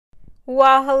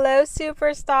Well, hello,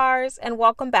 superstars, and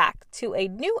welcome back to a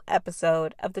new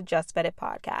episode of the Just Vetted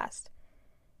podcast.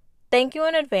 Thank you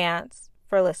in advance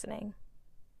for listening.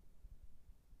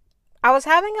 I was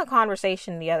having a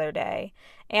conversation the other day,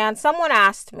 and someone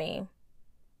asked me,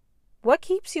 "What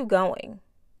keeps you going?"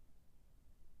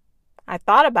 I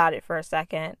thought about it for a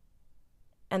second,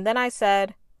 and then I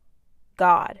said,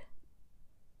 God.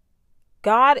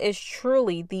 God is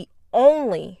truly the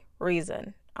only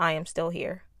reason I am still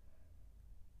here.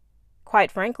 Quite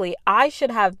frankly, I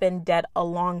should have been dead a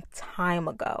long time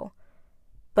ago.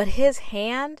 But His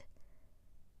hand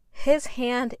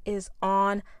is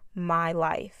on my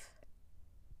life.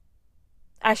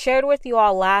 I shared with you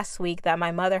all last week that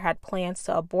my mother had plans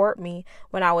to abort me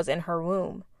when I was in her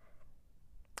womb.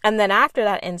 And then after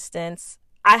that instance,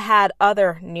 I had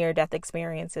other near-death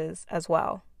experiences as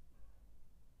well.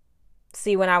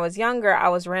 See, when I was younger, I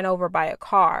was ran over by a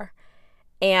car.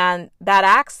 And that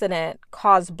accident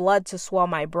caused blood to swell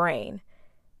my brain.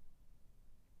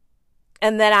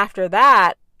 And then after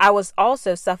that, I was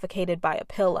also suffocated by a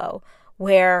pillow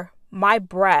where my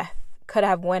breath could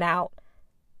have went out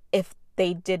if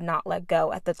they did not let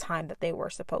go at the time that they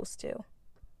were supposed to.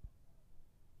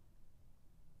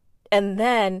 And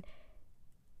then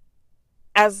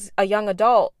as a young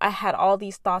adult, I had all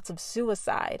these thoughts of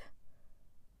suicide.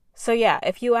 So yeah,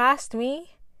 if you asked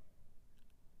me,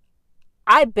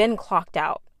 I've been clocked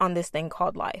out on this thing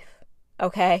called life,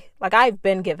 okay? Like, I've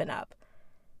been given up.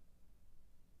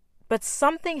 But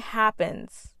something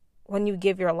happens when you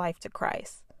give your life to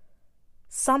Christ.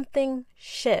 Something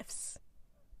shifts.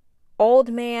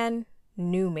 Old man,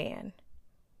 new man.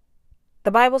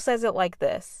 The Bible says it like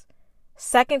this.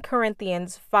 2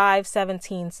 Corinthians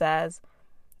 5:17 says,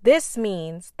 "This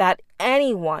means that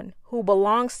anyone who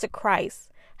belongs to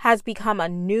Christ has become a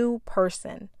new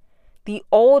person. The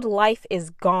old life is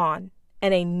gone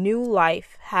and a new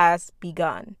life has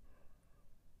begun."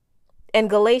 In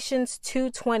Galatians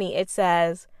 2:20, it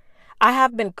says, "I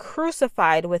have been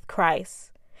crucified with Christ.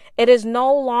 It is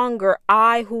no longer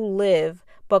I who live,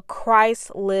 but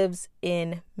Christ lives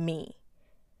in me.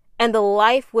 And the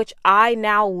life which I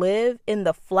now live in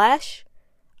the flesh,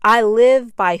 I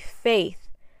live by faith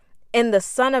in the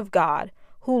Son of God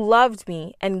who loved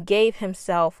me and gave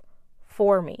himself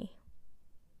for me."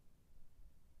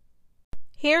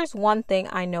 Here's one thing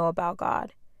I know about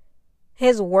God.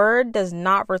 His word does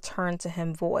not return to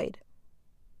him void.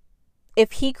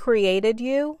 If he created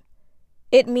you,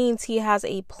 it means he has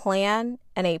a plan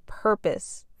and a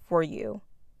purpose for you.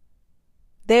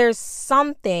 There's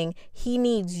something he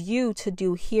needs you to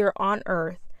do here on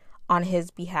earth on his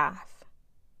behalf.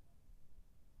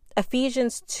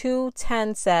 Ephesians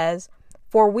 2:10 says,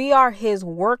 "For we are his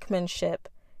workmanship,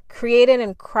 created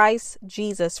in Christ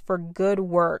Jesus for good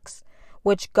works,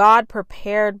 which God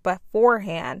prepared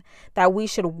beforehand that we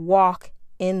should walk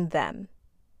in them."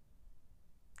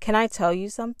 Can I tell you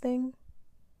something?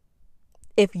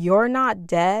 If you're not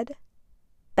dead,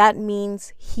 that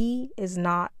means he is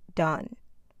not done.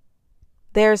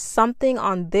 There's something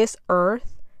on this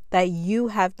earth that you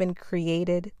have been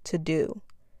created to do.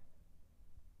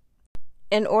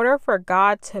 In order for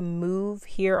God to move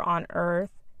here on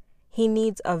earth, he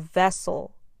needs a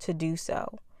vessel to do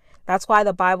so. That's why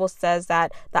the Bible says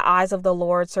that the eyes of the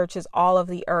Lord searches all of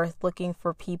the earth looking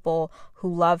for people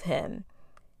who love him.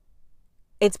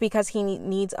 It's because he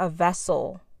needs a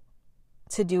vessel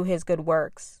to do his good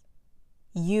works.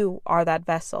 You are that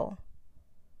vessel.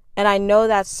 And I know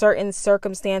that certain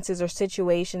circumstances or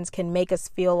situations can make us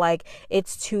feel like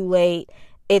it's too late,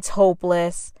 it's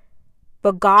hopeless.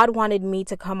 But God wanted me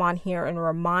to come on here and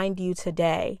remind you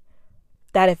today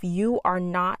that if you are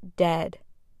not dead,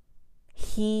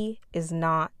 he is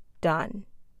not done.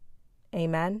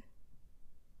 Amen.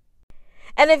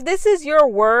 And if this is your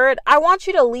word, I want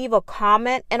you to leave a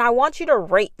comment and I want you to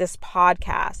rate this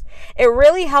podcast. It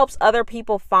really helps other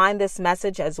people find this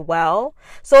message as well.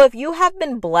 So if you have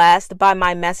been blessed by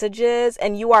my messages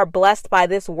and you are blessed by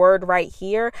this word right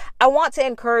here, I want to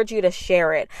encourage you to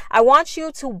share it. I want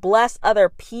you to bless other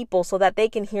people so that they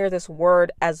can hear this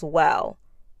word as well.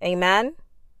 Amen.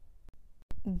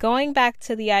 Going back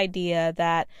to the idea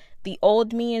that the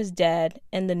old me is dead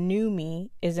and the new me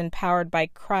is empowered by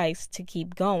Christ to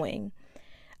keep going,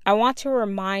 I want to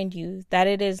remind you that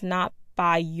it is not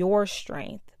by your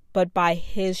strength, but by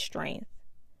his strength.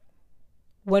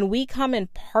 When we come in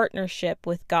partnership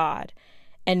with God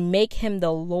and make him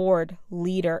the Lord,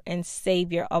 leader, and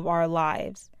savior of our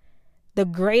lives, the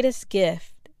greatest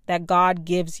gift that God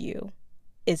gives you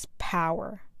is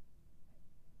power.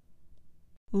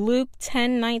 Luke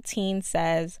 10:19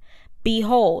 says,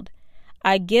 "Behold,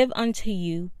 I give unto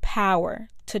you power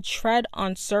to tread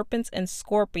on serpents and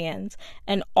scorpions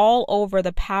and all over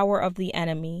the power of the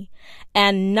enemy,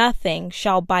 and nothing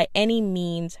shall by any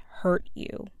means hurt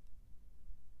you.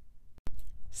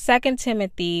 2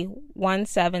 Timothy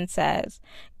 1:7 says,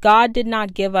 God did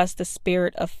not give us the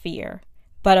spirit of fear,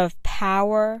 but of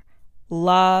power,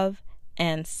 love,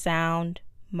 and sound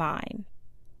mind.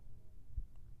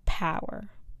 Power.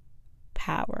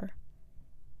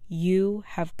 You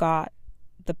have got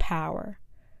the power.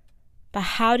 But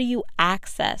how do you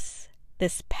access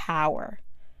this power?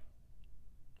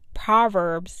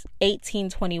 Proverbs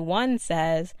 18:21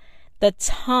 says, the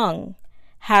tongue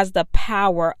has the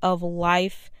power of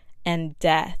life and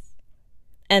death,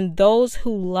 and those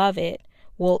who love it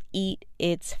will eat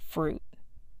its fruit.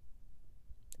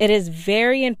 It is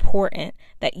very important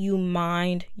that you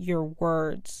mind your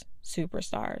words,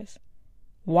 superstars.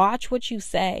 Watch what you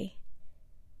say.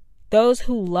 Those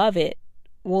who love it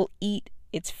will eat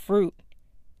its fruit.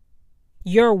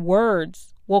 Your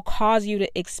words will cause you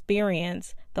to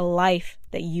experience the life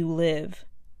that you live.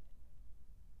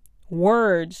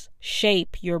 Words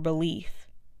shape your belief.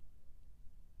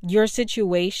 Your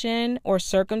situation or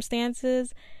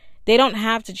circumstances, they don't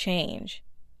have to change.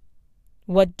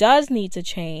 What does need to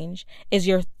change is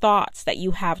your thoughts that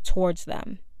you have towards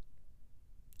them.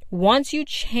 Once you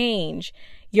change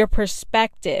your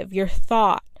perspective, your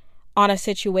thought on a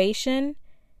situation,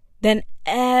 then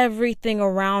everything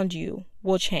around you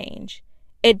will change.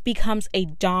 It becomes a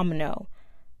domino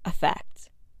effect.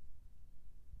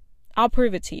 I'll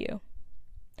prove it to you.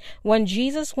 When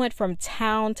Jesus went from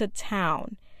town to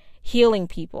town healing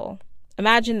people,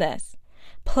 imagine this.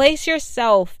 Place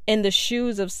yourself in the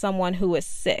shoes of someone who is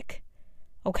sick,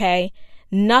 okay?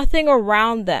 Nothing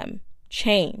around them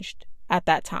changed at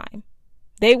that time.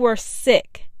 They were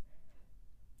sick.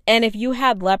 And if you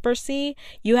had leprosy,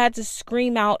 you had to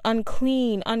scream out,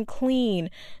 unclean,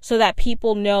 unclean, so that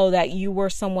people know that you were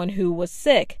someone who was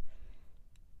sick.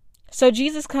 So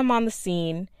Jesus come on the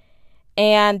scene,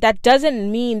 and that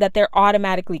doesn't mean that they're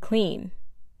automatically clean.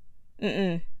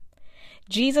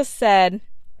 Jesus said,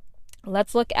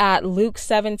 let's look at Luke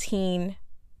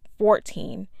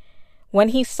 17:14. When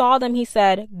he saw them, he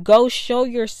said, go show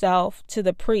yourself to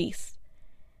the priests.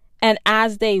 And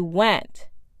as they went,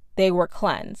 they were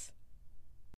cleansed.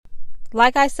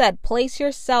 Like I said, place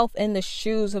yourself in the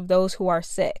shoes of those who are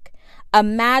sick.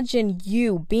 Imagine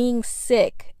you being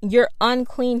sick. You're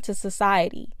unclean to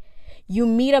society. You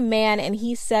meet a man and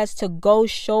he says to go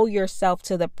show yourself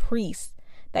to the priest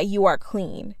that you are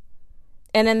clean.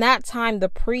 And in that time, the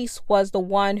priest was the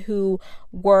one who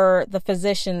were the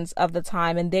physicians of the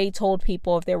time, and they told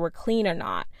people if they were clean or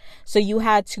not. So you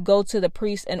had to go to the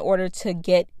priest in order to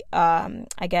get,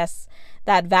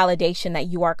 that validation that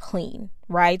you are clean,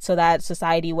 right? So that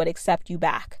society would accept you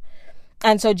back.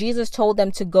 And so Jesus told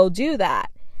them to go do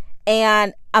that.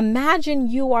 And imagine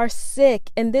you are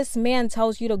sick, and this man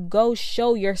tells you to go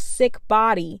show your sick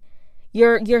body,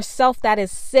 yourself that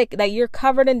is sick, that you're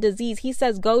covered in disease. He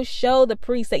says, go show the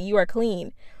priest that you are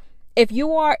clean. If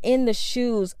you are in the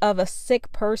shoes of a sick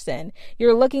person,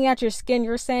 you're looking at your skin,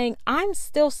 you're saying, I'm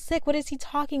still sick. What is he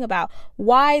talking about?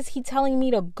 Why is he telling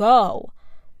me to go?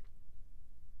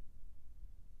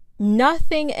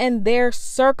 Nothing in their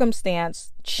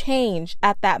circumstance changed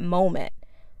at that moment.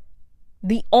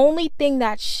 The only thing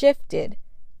that shifted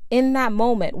in that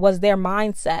moment was their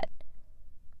mindset.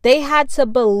 They had to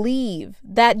believe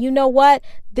that, you know what,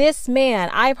 this man,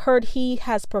 I've heard he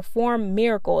has performed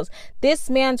miracles.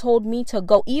 This man told me to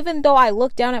go, even though I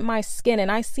look down at my skin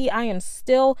and I see I am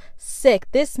still sick.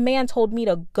 This man told me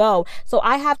to go. So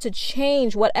I have to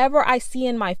change whatever I see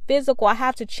in my physical. I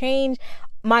have to change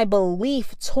my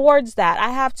belief towards that. I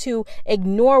have to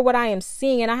ignore what I am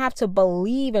seeing, and I have to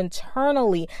believe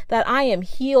internally that I am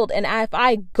healed. And if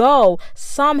I go,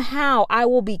 somehow I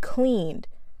will be cleaned.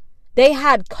 They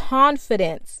had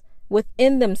confidence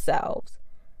within themselves.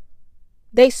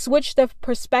 They switched the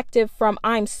perspective from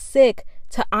I'm sick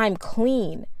to I'm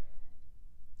clean.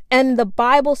 And the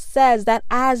Bible says that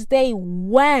as they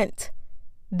went,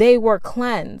 they were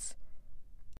cleansed.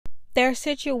 Their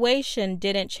situation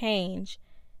didn't change.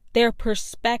 Their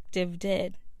perspective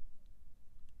did.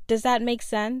 Does that make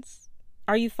sense?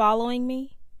 Are you following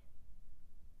me?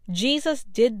 Jesus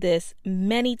did this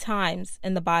many times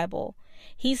in the Bible.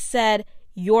 He said,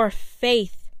 your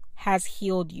faith has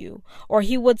healed you. Or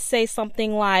he would say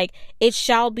something like, it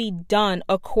shall be done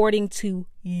according to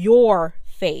your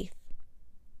faith.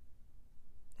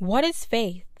 What is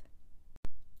faith?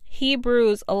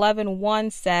 Hebrews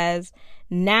 11:1 says,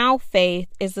 now faith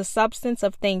is the substance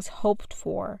of things hoped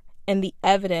for and the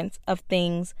evidence of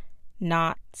things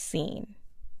not seen.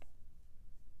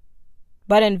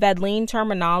 But in Vedleen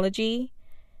terminology,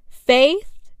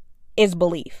 faith is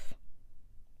belief.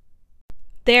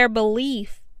 Their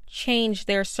belief changed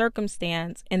their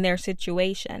circumstance and their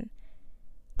situation.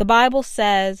 The Bible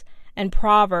says in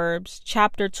Proverbs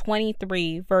chapter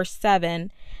 23, verse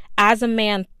 7, "As a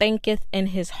man thinketh in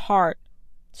his heart,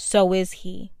 so is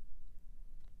he."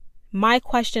 My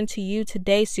question to you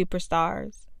today,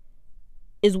 superstars,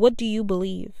 is what do you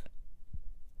believe?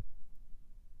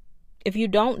 If you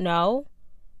don't know,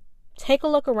 take a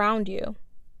look around you.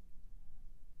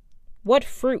 What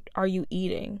fruit are you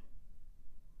eating?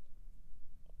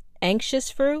 Anxious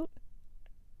fruit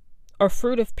or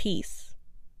fruit of peace?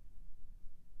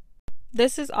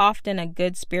 This is often a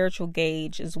good spiritual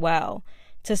gauge as well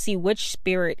to see which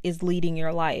spirit is leading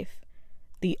your life.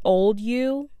 The old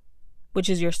you, which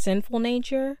is your sinful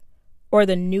nature, or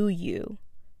the new you,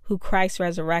 who Christ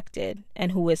resurrected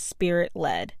and who is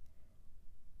spirit-led.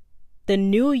 The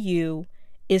new you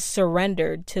is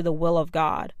surrendered to the will of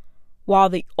God, while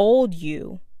the old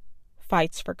you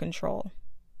fights for control.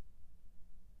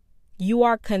 You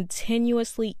are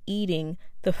continuously eating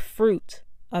the fruit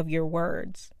of your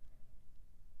words.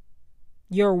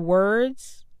 Your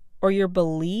words or your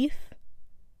belief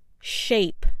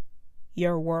shape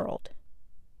your world.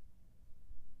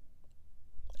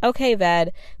 Okay,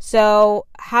 Ved, so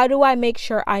how do I make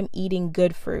sure I'm eating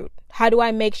good fruit? How do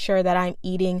I make sure that I'm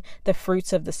eating the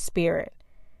fruits of the Spirit?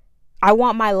 I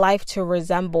want my life to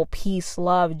resemble peace,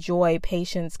 love, joy,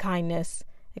 patience, kindness,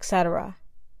 etc.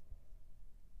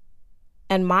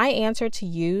 And my answer to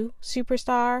you,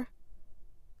 superstar,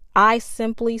 I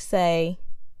simply say,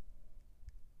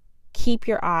 keep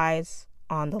your eyes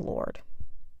on the Lord.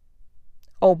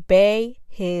 Obey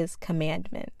His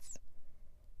commandments,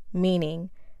 meaning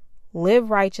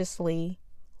live righteously,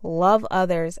 love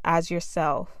others as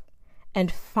yourself,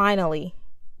 and finally,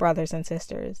 brothers and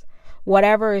sisters,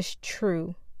 whatever is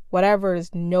true, whatever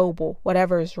is noble,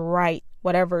 whatever is right,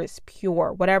 whatever is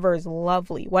pure, whatever is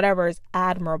lovely, whatever is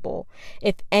admirable,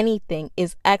 if anything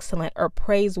is excellent or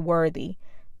praiseworthy,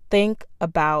 think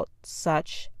about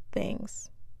such things.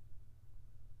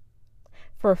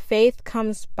 For faith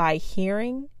comes by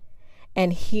hearing,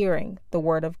 and hearing the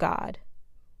word of God.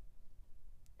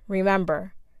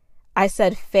 Remember, I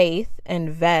said faith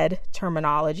in Ved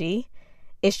terminology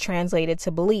is translated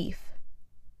to belief.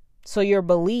 So your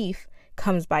belief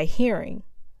comes by hearing.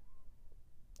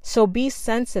 So be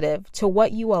sensitive to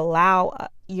what you allow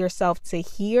yourself to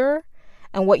hear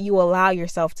and what you allow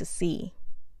yourself to see.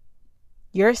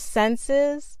 Your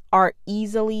senses are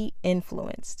easily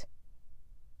influenced.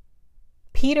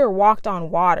 Peter walked on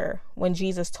water when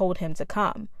Jesus told him to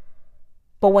come.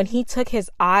 But when he took his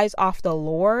eyes off the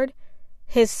Lord,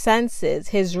 his senses,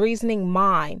 his reasoning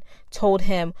mind told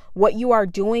him what you are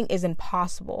doing is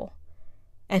impossible,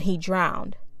 and he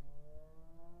drowned.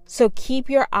 So keep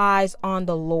your eyes on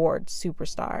the Lord,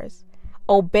 superstars.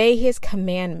 Obey His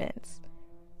commandments.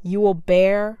 You will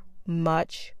bear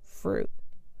much fruit.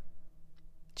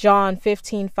 John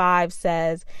 15:5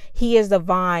 says, He is the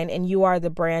vine and you are the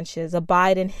branches.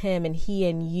 Abide in Him and He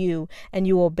in you, and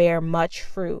you will bear much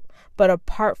fruit. But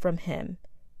apart from Him,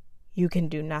 you can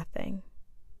do nothing.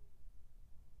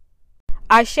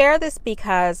 I share this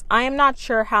because I am not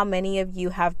sure how many of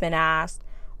you have been asked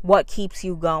what keeps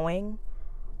you going,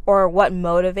 or what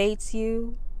motivates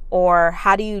you, or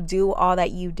how do you do all that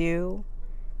you do.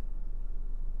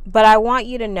 But I want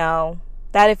you to know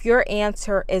that if your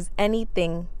answer is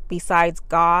anything besides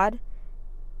God,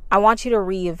 I want you to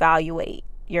reevaluate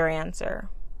your answer.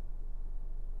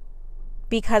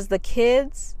 Because the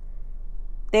kids,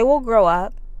 they will grow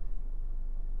up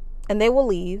and they will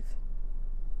leave.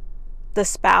 The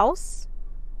spouse,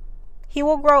 he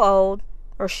will grow old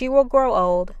or she will grow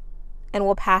old and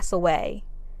will pass away.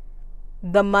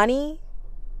 The money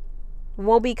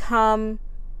will become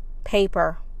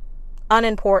paper,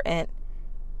 unimportant,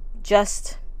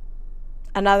 just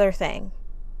another thing.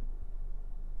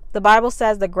 The Bible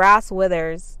says the grass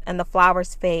withers and the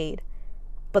flowers fade,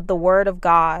 but the word of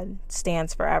God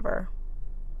stands forever.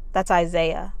 That's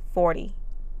Isaiah 40,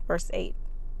 verse 8.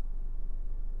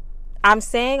 I'm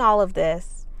saying all of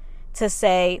this to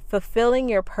say fulfilling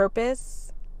your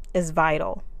purpose is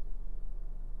vital.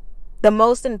 The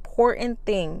most important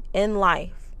thing in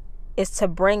life is to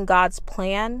bring God's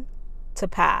plan to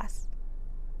pass.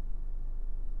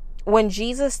 When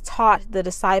Jesus taught the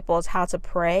disciples how to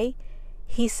pray,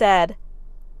 He said,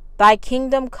 Thy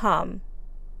kingdom come,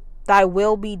 Thy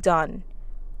will be done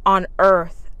on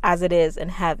earth as it is in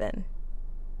heaven.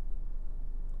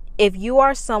 If you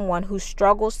are someone who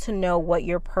struggles to know what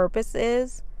your purpose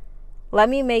is, let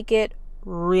me make it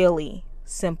really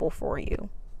simple for you.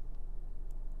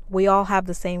 We all have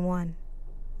the same one.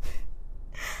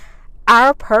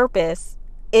 Our purpose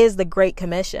is the Great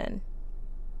Commission.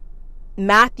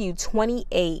 Matthew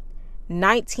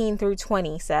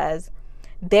 28:19-20 says,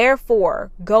 "Therefore,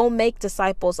 go make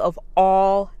disciples of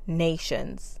all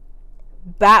nations,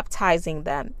 baptizing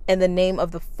them in the name of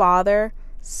the Father,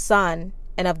 Son,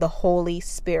 and of the Holy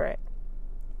Spirit,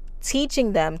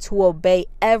 teaching them to obey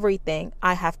everything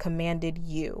I have commanded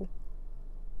you.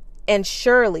 And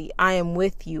surely I am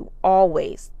with you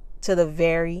always to the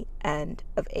very end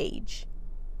of age."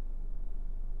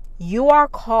 You are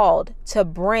called to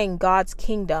bring God's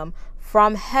kingdom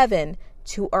from heaven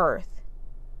to earth.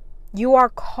 You are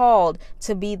called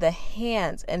to be the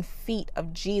hands and feet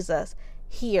of Jesus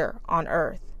here on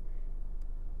earth.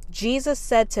 Jesus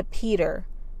said to Peter,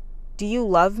 "Do you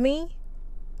love me?"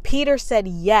 Peter said,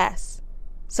 "Yes."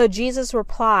 So Jesus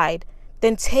replied,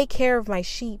 "Then take care of my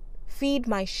sheep, feed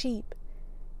my sheep."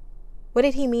 What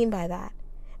did he mean by that?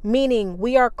 Meaning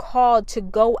we are called to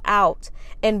go out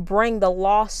and bring the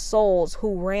lost souls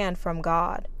who ran from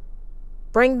God.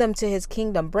 Bring them to his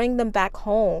kingdom. Bring them back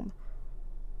home.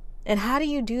 And how do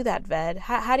you do that, Ved?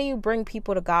 How do you bring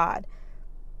people to God?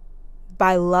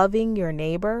 By loving your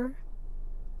neighbor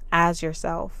as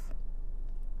yourself.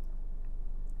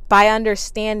 By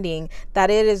understanding that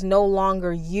it is no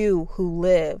longer you who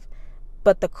live,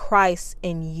 but the Christ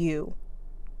in you.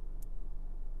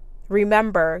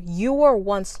 Remember, you were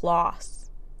once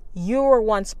lost. You were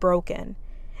once broken.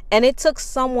 And it took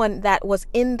someone that was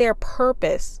in their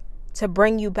purpose to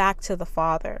bring you back to the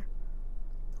Father.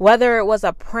 Whether it was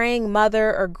a praying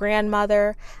mother or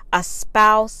grandmother, a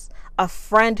spouse, a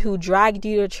friend who dragged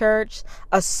you to church,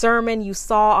 a sermon you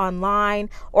saw online,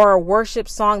 or a worship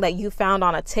song that you found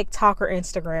on a TikTok or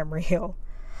Instagram reel.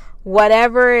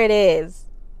 Whatever it is,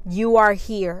 you are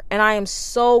here. And I am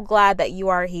so glad that you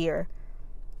are here.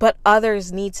 But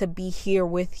others need to be here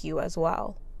with you as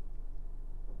well.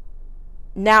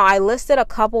 Now, I listed a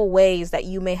couple ways that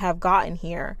you may have gotten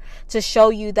here to show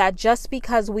you that just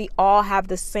because we all have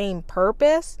the same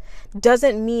purpose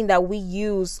doesn't mean that we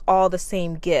use all the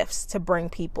same gifts to bring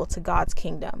people to God's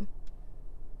kingdom.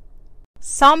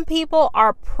 Some people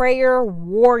are prayer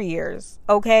warriors,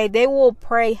 okay? They will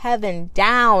pray heaven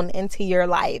down into your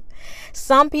life.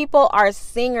 Some people are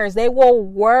singers. They will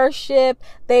worship,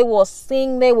 they will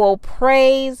sing, they will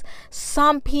praise.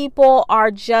 Some people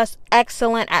are just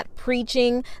excellent at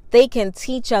preaching. They can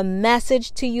teach a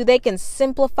message to you. They can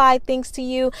simplify things to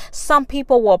you. Some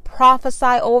people will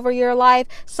prophesy over your life.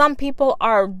 Some people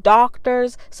are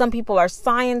doctors. Some people are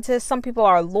scientists. Some people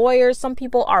are lawyers. Some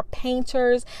people are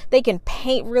painters. They can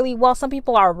paint really well. Some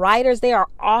people are writers. They are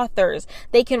authors.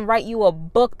 They can write you a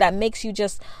book that makes you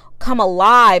just come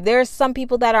alive. There are some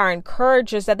people that are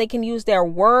encouragers, that they can use their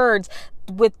words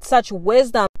with such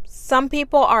wisdom. Some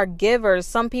people are givers.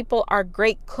 Some people are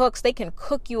great cooks. They can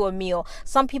cook you a meal.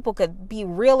 Some people could be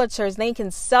realtors. They can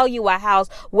sell you a house.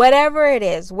 Whatever it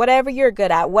is, whatever you're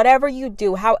good at, whatever you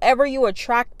do, however you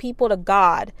attract people to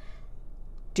God,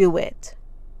 do it.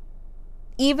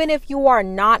 Even if you are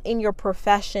not in your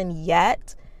profession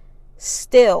yet,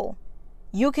 still,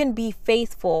 you can be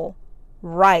faithful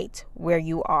right where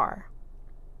you are.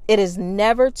 It is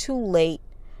never too late,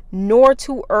 nor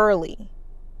too early.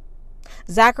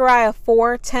 Zechariah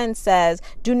 4:10 says,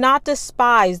 "Do not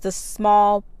despise the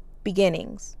small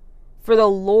beginnings, for the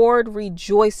Lord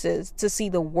rejoices to see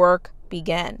the work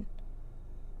begin."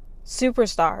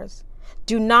 Superstars,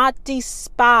 do not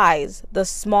despise the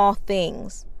small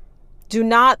things. Do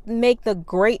not make the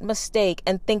great mistake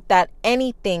and think that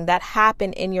anything that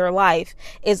happened in your life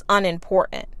is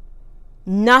unimportant.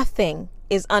 Nothing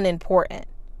is unimportant.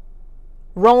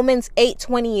 Romans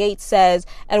 8:28 says,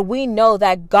 "And we know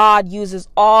that God uses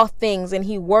all things and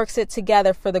he works it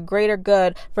together for the greater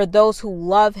good for those who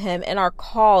love him and are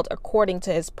called according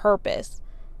to his purpose."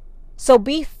 So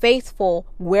be faithful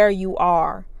where you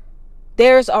are.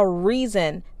 There's a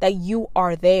reason that you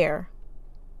are there.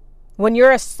 When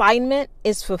your assignment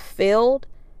is fulfilled,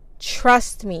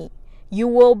 trust me, you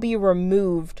will be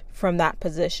removed from that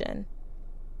position.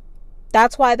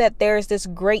 That's why that there's this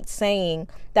great saying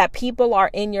that people are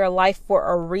in your life for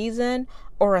a reason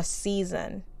or a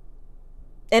season.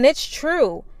 And it's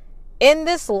true. In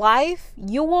this life,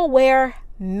 you will wear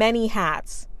many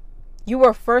hats. You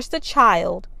were first a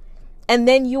child, and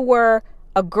then you were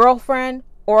a girlfriend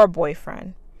or a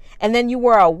boyfriend. And then you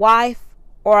were a wife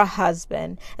or a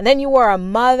husband. And then you were a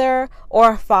mother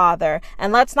or a father.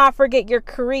 And let's not forget your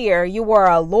career. You were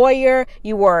a lawyer,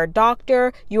 you were a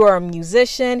doctor, you were a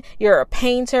musician, you're a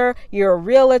painter, you're a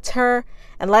realtor.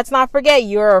 And let's not forget,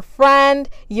 you're a friend,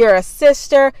 you're a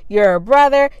sister, you're a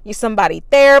brother, you're somebody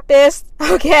therapist,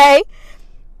 okay?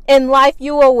 In life,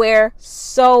 you will wear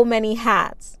so many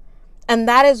hats. And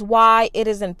that is why it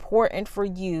is important for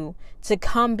you to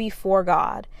come before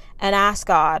God and ask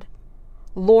God,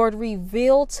 Lord,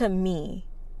 reveal to me,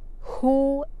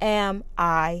 who am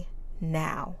I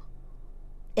now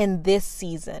in this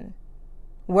season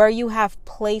where you have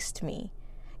placed me?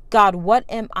 God, what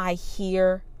am I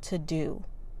here to do?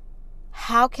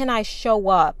 How can I show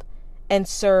up and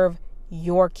serve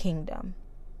your kingdom?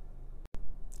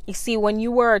 You see, when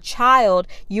you were a child,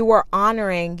 you were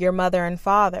honoring your mother and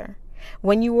father.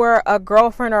 When you were a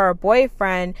girlfriend or a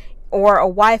boyfriend or a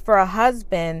wife or a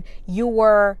husband, you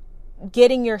were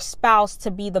getting your spouse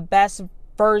to be the best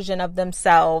version of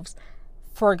themselves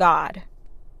for God.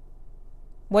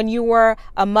 When you were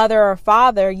a mother or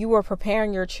father, you were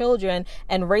preparing your children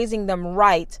and raising them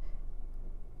right.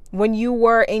 When you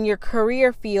were in your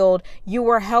career field, you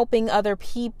were helping other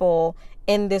people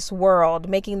in this world,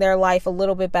 making their life a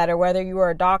little bit better. Whether you were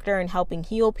a doctor and helping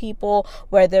heal people,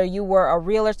 whether you were a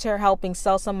realtor helping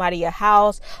sell somebody a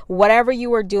house, whatever you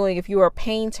were doing, if you were a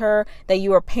painter, that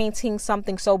you were painting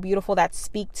something so beautiful that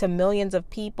speaks to millions of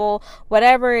people,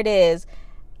 whatever it is,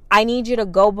 I need you to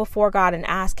go before God and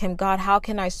ask him, God, how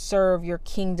can I serve your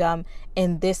kingdom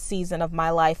in this season of my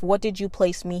life? What did you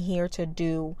place me here to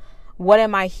do? What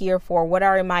am I here for? What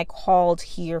am I called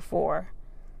here for?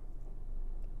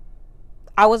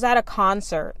 I was at a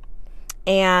concert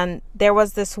and there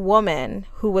was this woman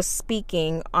who was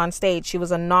speaking on stage. She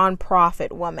was a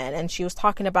nonprofit woman and she was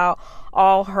talking about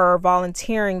all her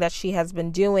volunteering that she has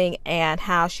been doing and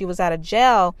how she was at a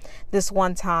jail this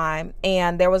one time.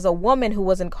 And there was a woman who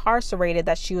was incarcerated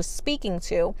that she was speaking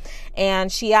to.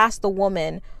 And she asked the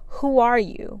woman, "Who are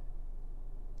you?"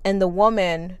 And the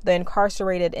woman, the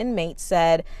incarcerated inmate,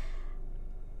 said,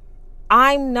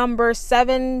 "I'm number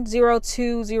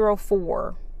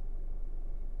 70204.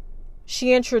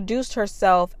 She introduced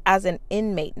herself as an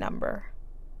inmate number.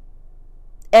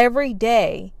 Every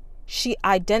day, she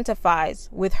identifies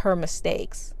with her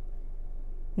mistakes,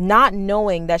 not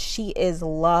knowing that she is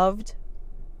loved,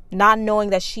 not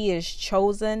knowing that she is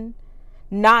chosen,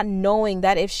 not knowing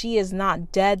that if she is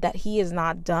not dead, that he is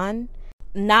not done,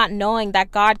 not knowing that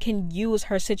God can use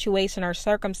her situation or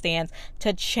circumstance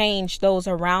to change those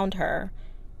around her,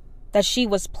 that she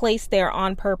was placed there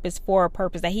on purpose for a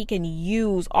purpose, that he can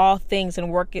use all things and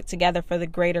work it together for the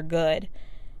greater good."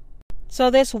 So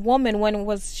this woman,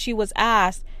 when she was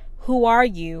asked, "Who are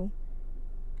you?"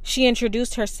 she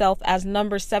introduced herself as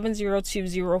number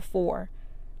 70204.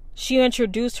 She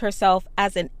introduced herself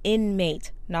as an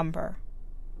inmate number.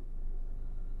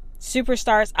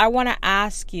 Superstars, I want to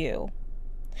ask you,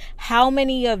 how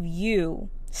many of you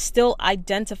still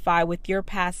identify with your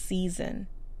past season?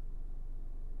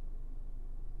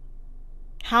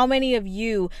 How many of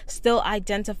you still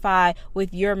identify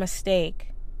with your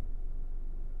mistake?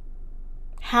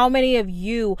 How many of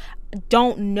you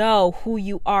don't know who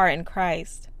you are in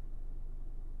Christ?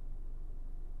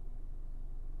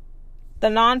 The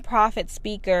nonprofit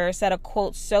speaker said a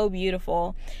quote so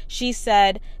beautiful. She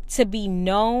said, "To be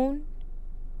known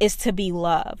is to be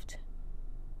loved."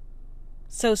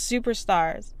 So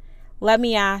superstars, let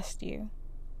me ask you,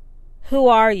 who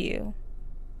are you?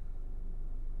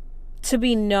 To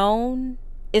be known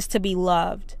is to be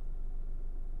loved.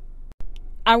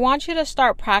 I want you to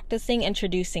start practicing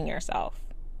introducing yourself.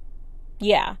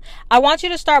 Yeah, I want you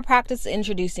to start practicing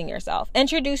introducing yourself.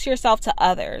 Introduce yourself to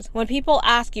others. When people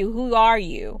ask you, "Who are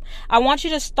you?" I want you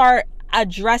to start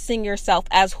addressing yourself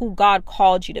as who God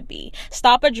called you to be.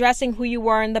 Stop addressing who you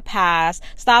were in the past.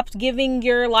 Stop giving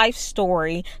your life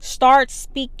story. Start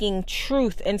speaking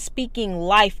truth and speaking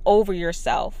life over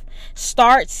yourself.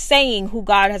 Start saying who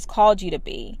God has called you to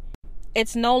be.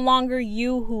 It's no longer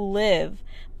you who live,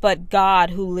 but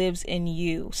God who lives in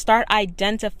you. Start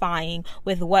identifying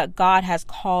with what God has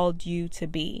called you to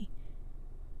be.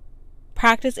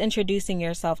 Practice introducing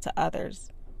yourself to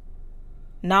others,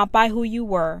 not by who you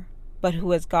were, but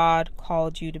who has God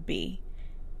called you to be.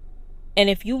 And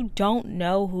if you don't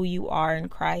know who you are in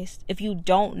Christ, if you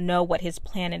don't know what his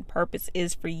plan and purpose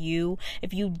is for you,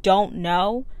 if you don't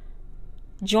know,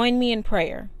 join me in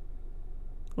prayer.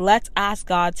 Let's ask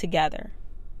God together.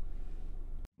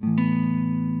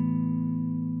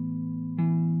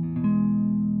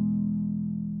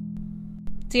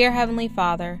 Dear Heavenly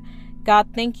Father, God,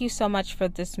 thank you so much for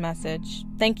this message.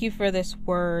 Thank you for this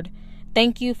word.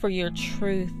 Thank you for your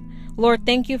truth. Lord,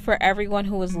 thank you for everyone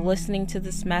who is listening to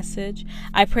this message.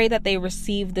 I pray that they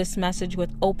receive this message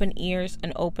with open ears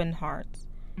and open hearts.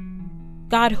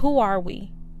 God, who are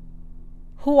we?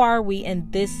 Who are we in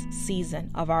this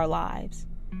season of our lives?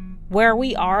 Where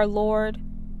we are, Lord,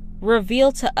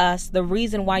 reveal to us the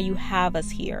reason why you have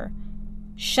us here.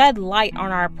 Shed light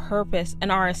on our purpose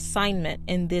and our assignment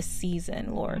in this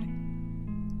season, Lord.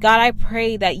 God, I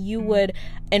pray that you would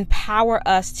empower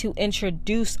us to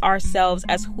introduce ourselves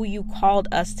as who you called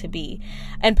us to be.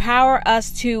 Empower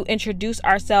us to introduce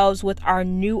ourselves with our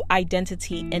new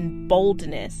identity and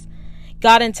boldness.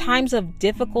 God, in times of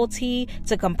difficulty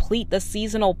to complete the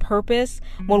seasonal purpose,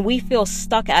 when we feel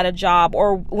stuck at a job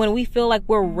or when we feel like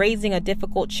we're raising a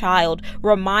difficult child,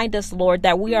 remind us, Lord,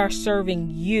 that we are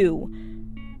serving you.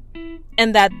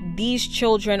 And that these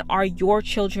children are your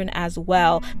children as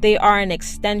well. They are an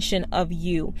extension of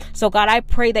you. So God, I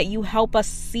pray that you help us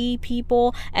see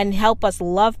people and help us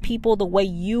love people the way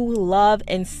you love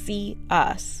and see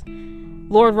us.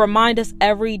 Lord, remind us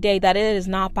every day that it is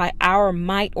not by our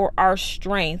might or our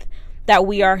strength that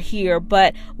we are here,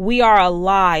 but we are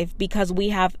alive because we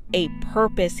have a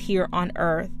purpose here on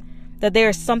earth, that there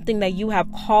is something that you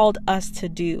have called us to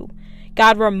do.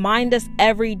 God, remind us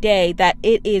every day that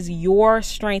it is your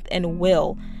strength and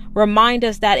will. Remind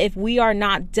us that if we are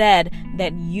not dead,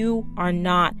 that you are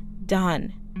not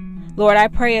done. Lord, I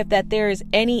pray if that there is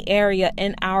any area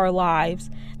in our lives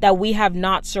that we have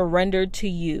not surrendered to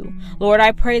you, Lord,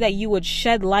 I pray that you would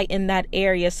shed light in that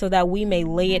area so that we may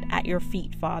lay it at your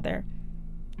feet, Father.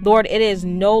 Lord, it is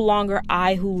no longer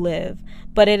I who live,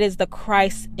 but it is the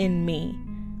Christ in me.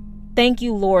 Thank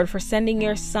you, Lord, for sending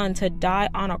your son to die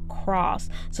on a cross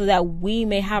so that we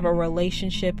may have a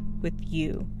relationship with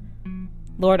you.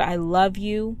 Lord, I love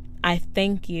you. I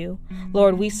thank you.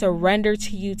 Lord, we surrender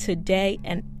to you today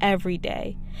and every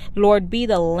day. Lord, be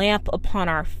the lamp upon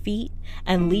our feet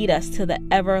and lead us to the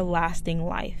everlasting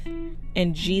life.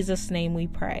 In Jesus' name we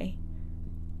pray.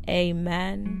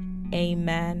 Amen,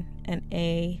 amen, and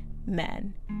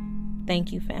amen.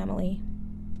 Thank you, family.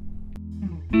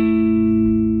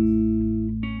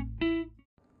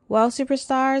 Well,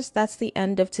 superstars, that's the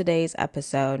end of today's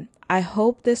episode. I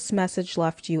hope this message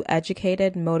left you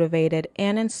educated, motivated,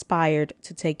 and inspired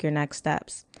to take your next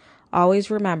steps.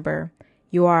 Always remember,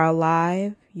 you are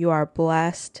alive, you are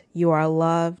blessed, you are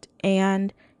loved,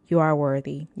 and you are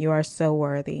worthy. You are so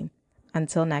worthy.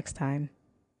 Until next time.